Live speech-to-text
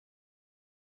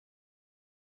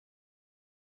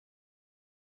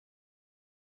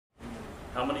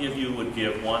How many of you would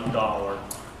give $1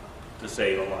 to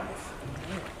save a life?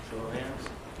 Show of hands?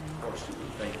 Of course you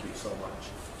would. Thank you so much.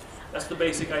 That's the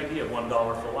basic idea of $1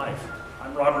 for life.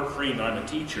 I'm Robert Freeman. I'm a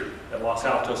teacher at Los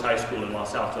Altos High School in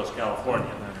Los Altos,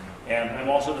 California. And I'm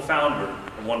also the founder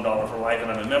of $1 for Life, and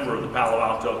I'm a member of the Palo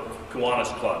Alto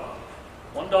Kiwanis Club.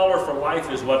 $1 for life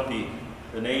is what the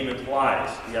name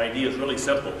implies. The idea is really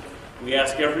simple. We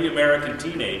ask every American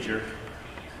teenager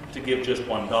to give just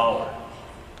 $1.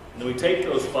 And then we take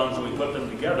those funds and we put them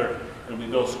together and we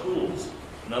build schools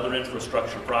and other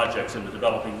infrastructure projects in the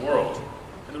developing world.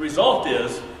 And the result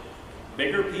is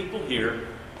bigger people here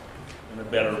and a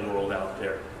better world out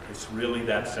there. It's really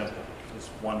that simple. It's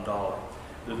 $1.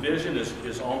 The vision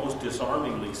is almost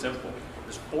disarmingly simple.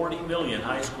 There's 40 million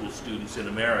high school students in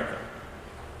America.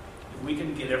 If we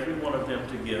can get every one of them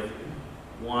to give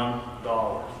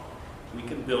 $1, we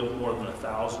can build more than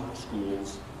 1,000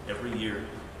 schools every year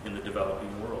in the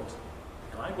developing world.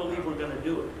 And I believe we're going to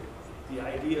do it. The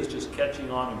idea is just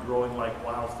catching on and growing like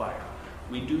wildfire.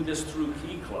 We do this through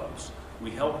key clubs.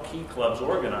 We help key clubs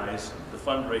organize the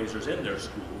fundraisers in their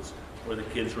schools where the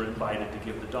kids are invited to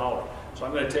give the dollar. So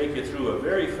I'm going to take you through a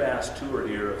very fast tour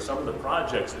here of some of the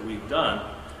projects that we've done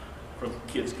from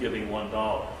kids giving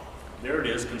 $1. There it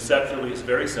is. Conceptually, it's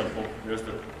very simple. There's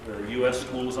the U.S.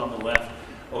 schools on the left,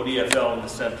 ODFL in the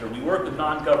center. We work with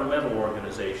non-governmental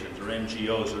organizations, or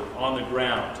NGOs, that are on the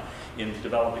ground in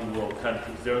developing world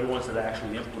countries. They're the ones that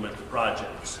actually implement the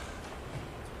projects.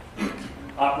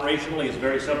 Operationally, it's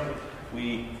very simple.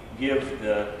 We give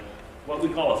what we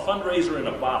call a fundraiser in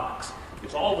a box.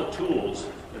 It's all the tools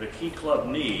that a key club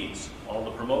needs, all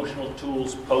the promotional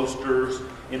tools, posters,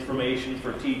 information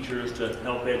for teachers to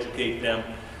help educate them,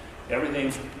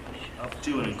 everything up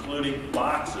to and including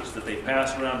boxes that they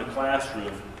pass around the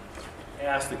classroom,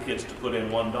 ask the kids to put in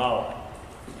 $1.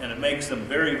 And it makes them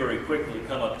very, very quickly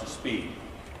come up to speed.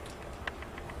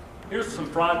 Here's some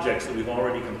projects that we've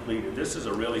already completed. This is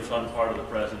a really fun part of the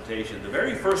presentation. The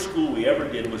very first school we ever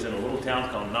did was in a little town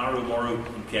called Narumoru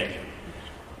in Kenya.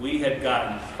 We had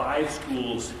gotten 5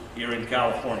 schools here in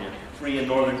California, 3 in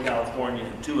Northern California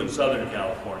and 2 in Southern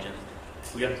California.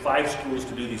 We got 5 schools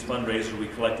to do these fundraisers. We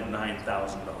collected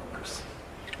 $9,000.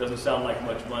 Doesn't sound like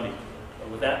much money, but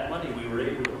with that money we were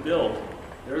able to build.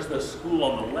 There's the school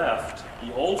on the left,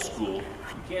 the old school.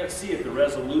 You can't see it, the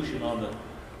resolution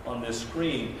on this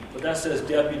screen, but that says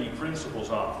Deputy Principal's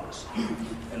Office.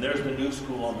 And there's the new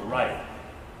school on the right,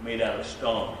 made out of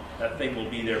stone. That thing will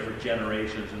be there for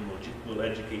generations and will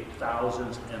educate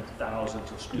thousands and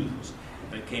thousands of students.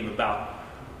 And it came about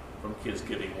from kids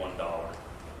giving $1.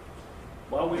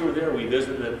 While we were there, we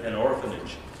visited an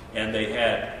orphanage, and they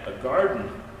had a garden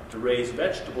to raise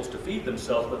vegetables to feed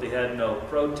themselves, but they had no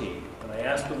protein. And I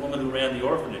asked the woman who ran the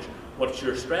orphanage, "What's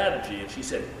your strategy?" And she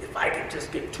said, "If I could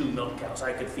just get 2 milk cows,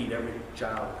 I could feed every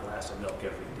child a glass of milk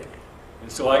every day."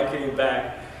 And so I came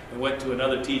back and went to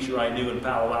another teacher I knew in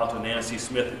Palo Alto, Nancy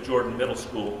Smith at Jordan Middle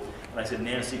School. And I said,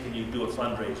 "Nancy, can you do a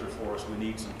fundraiser for us? We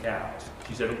need some cows."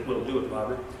 She said, "We'll do it,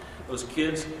 Robert." Those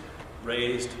kids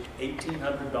raised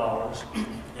 $1,800,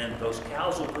 and those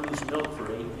cows will produce milk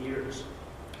for 8 years.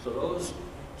 So those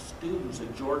students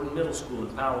at Jordan Middle School in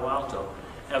Palo Alto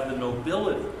have the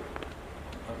nobility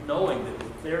of knowing that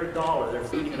with their dollar, they're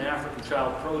feeding an African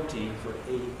child protein for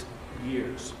 8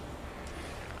 years.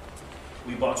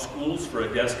 We bought schools for a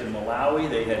desk in Malawi.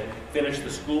 They had finished the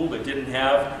school but didn't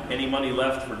have any money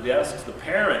left for desks. The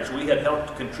parents, we had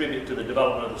helped contribute to the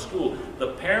development of the school.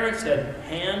 The parents had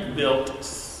hand-built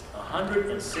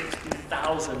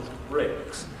 160,000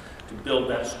 bricks to build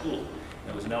that school.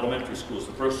 It was an elementary school. It's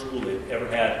the first school they'd ever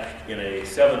had in a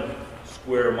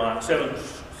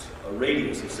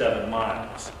radius of 7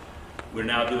 miles. We're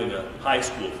now doing a high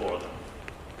school for them.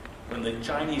 When the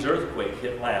Chinese earthquake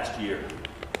hit last year,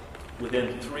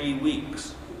 within 2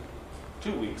 weeks,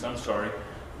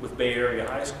 with Bay Area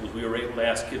high schools, we were able to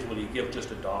ask kids, "Will you give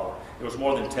just $1?" There was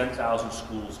more than 10,000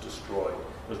 schools destroyed.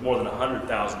 There was more than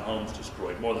 100,000 homes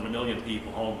destroyed, more than 1 million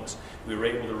people homeless. We were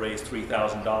able to raise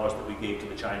 $3,000 that we gave to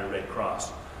the China Red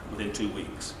Cross within 2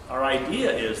 weeks. Our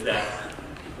idea is that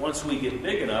once we get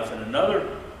big enough and another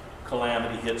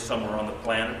calamity hits somewhere on the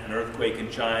planet, an earthquake in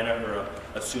China or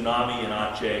a tsunami in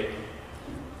Aceh,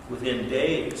 within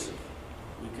days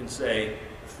we can say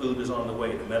food is on the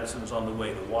way, the medicine is on the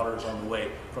way, the water is on the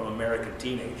way from American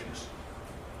teenagers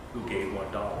who gave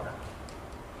 $1.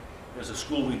 There's a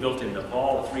school we built in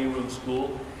Nepal, a 3-room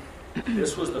school.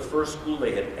 This was the first school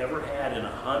they had ever had in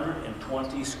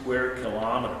 120 square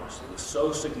kilometers. It was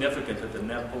so significant that the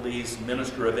Nepalese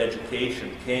Minister of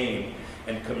Education came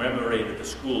and commemorated the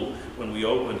school when we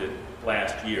opened it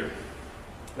last year.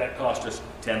 That cost us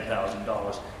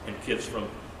 $10,000, and kids from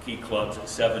key clubs at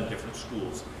 7 different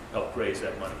schools helped raise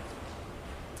that money.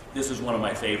 This is one of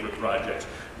my favorite projects.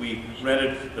 We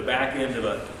rented the back end of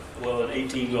an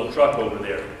 18-wheel truck over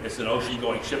there. It's an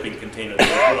ocean-going shipping container that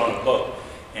we put on a boat.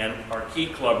 And our key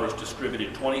clubbers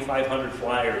distributed 2,500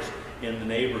 flyers in the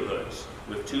neighborhoods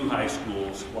with 2 high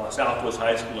schools, Southwest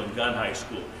High School and Gunn High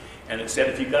School. And it said,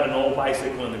 if you've got an old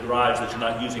bicycle in the garage that you're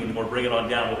not using anymore, bring it on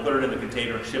down. We'll put it in the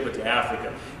container and ship it to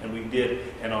Africa. And we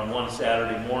did. And on one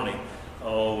Saturday morning,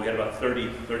 we had about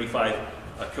 35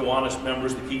 Kiwanis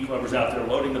members, the key clubbers out there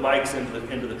loading the bikes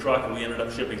into the truck, and we ended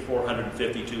up shipping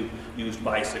 452 used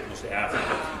bicycles to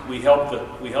Africa. We helped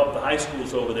the high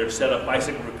schools over there set up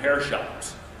bicycle repair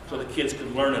shops so the kids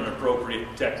could learn an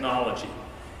appropriate technology.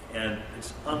 And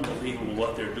it's unbelievable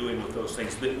what they're doing with those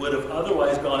things that would have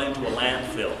otherwise gone into a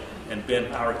landfill and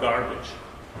been our garbage.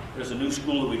 There's a new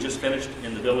school that we just finished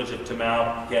in the village of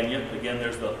Timau, Kenya. Again,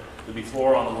 there's the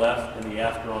before on the left and the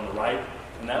after on the right.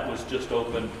 And that was just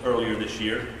opened earlier this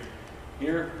year.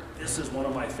 Here, this is one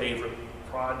of my favorite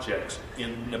projects.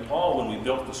 In Nepal, when we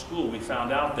built the school, we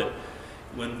found out that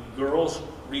when girls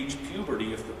reach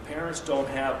puberty, if the parents don't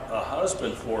have a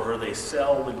husband for her, they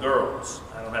sell the girls.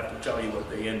 I don't have to tell you what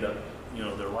they end up,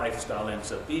 their lifestyle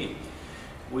ends up being.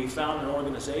 We found an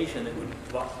organization that would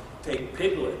take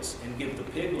piglets and give the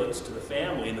piglets to the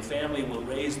family, and the family will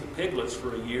raise the piglets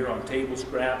for a year on table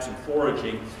scraps and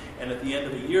foraging, and at the end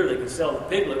of the year they can sell the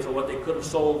piglet for what they could have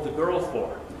sold the girl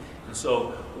for. And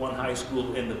so one high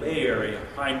school in the Bay Area,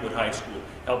 Pinewood High School,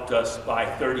 helped us buy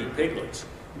 30 piglets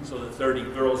so that 30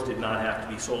 girls did not have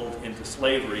to be sold into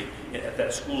slavery at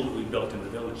that school that we built in the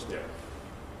village there.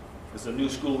 There's a new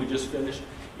school we just finished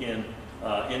in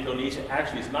Indonesia.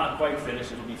 Actually, it's not quite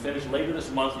finished. It'll be finished later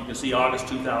this month. You can see August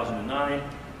 2009.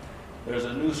 There's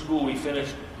a new school we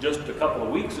finished just a couple of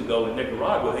weeks ago in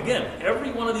Nicaragua. Again,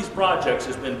 every one of these projects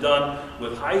has been done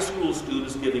with high school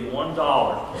students giving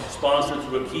 $1, sponsored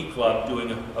through a key club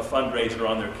doing a fundraiser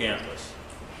on their campus.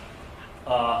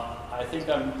 I think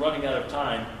I'm running out of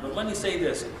time, but let me say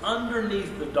this.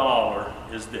 Underneath the dollar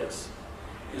is this,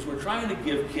 is we're trying to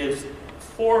give kids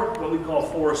what we call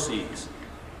 4 C's.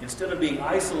 Instead of being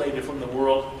isolated from the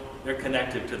world, they're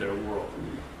connected to their world.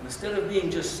 And instead of being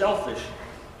just selfish,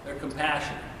 they're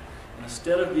compassionate. And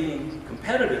instead of being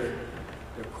competitive,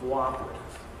 they're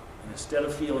cooperative. And instead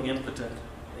of feeling impotent,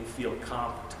 they feel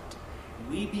competent.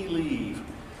 We believe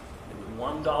that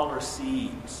with $1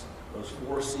 seeds, those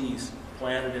 4 C's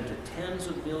planted into tens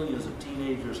of millions of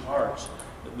teenagers' hearts,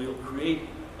 that we'll create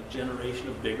a generation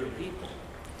of bigger people.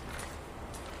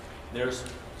 There's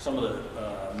some of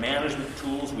the management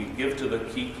tools we give to the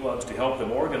key clubs to help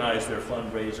them organize their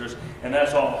fundraisers, and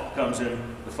that's all comes in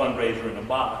the fundraiser in a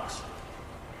box.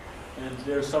 And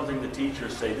there's something the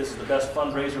teachers say, this is the best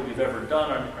fundraiser we've ever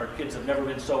done. Our kids have never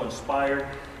been so inspired.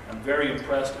 I'm very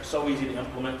impressed. It's so easy to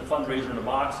implement. The fundraiser in a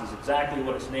box is exactly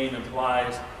what its name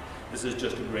implies. This is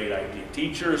just a great idea.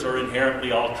 Teachers are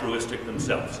inherently altruistic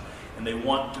themselves, and they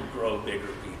want to grow bigger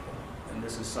people. And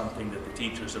this is something that the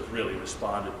teachers have really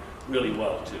responded really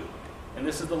well to. And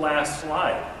this is the last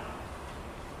slide.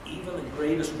 Even the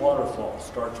greatest waterfall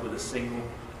starts with a single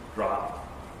drop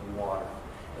of water.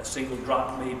 A single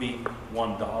drop may be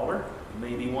 $1, it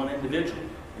may be one individual,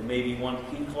 it may be one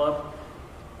key club,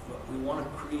 but we want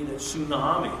to create a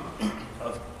tsunami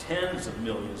of tens of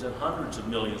millions and hundreds of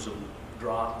millions of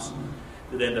drops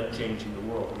that end up changing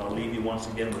the world. And I'll leave you once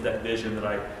again with that vision that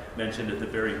I mentioned at the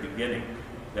very beginning.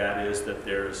 That is that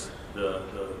there's the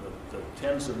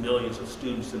tens of millions of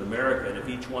students in America, and if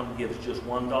each one gives just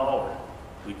 $1,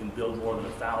 we can build more than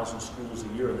 1,000 schools a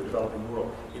year in the developing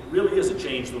world. It really is a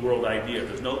change the world idea.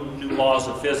 There's no new laws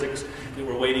of physics that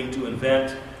we're waiting to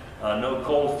invent, no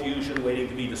cold fusion waiting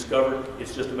to be discovered.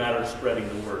 It's just a matter of spreading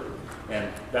the word. And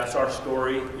that's our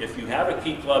story. If you have a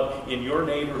key club in your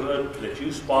neighborhood that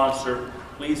you sponsor,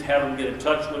 please have them get in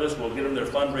touch with us. We'll get them their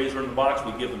fundraiser in the box.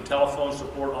 We give them telephone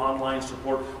support, online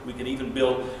support. We can even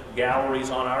build galleries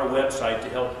on our website to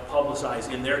help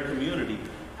publicize in their community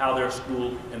how their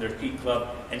school and their key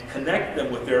club, and connect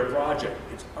them with their project.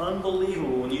 It's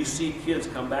unbelievable when you see kids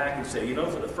come back and say,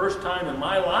 for the first time in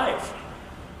my life,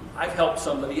 I've helped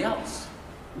somebody else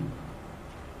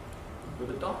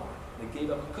with $1. They gave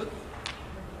up a cookie.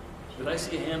 Did I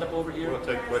see a hand up over here? We'll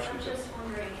take questions. I'm just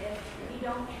wondering, if we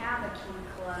don't have a key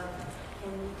club,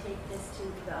 can we take this to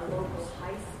the local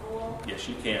high school? Yes,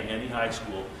 you can. Any high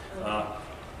school.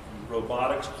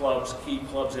 Robotics clubs, key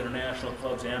clubs, international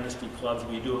clubs, amnesty clubs.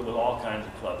 We do it with all kinds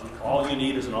of clubs. All you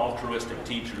need is an altruistic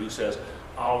teacher who says,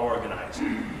 I'll organize.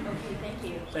 Okay, thank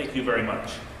you. Thank you very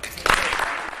much.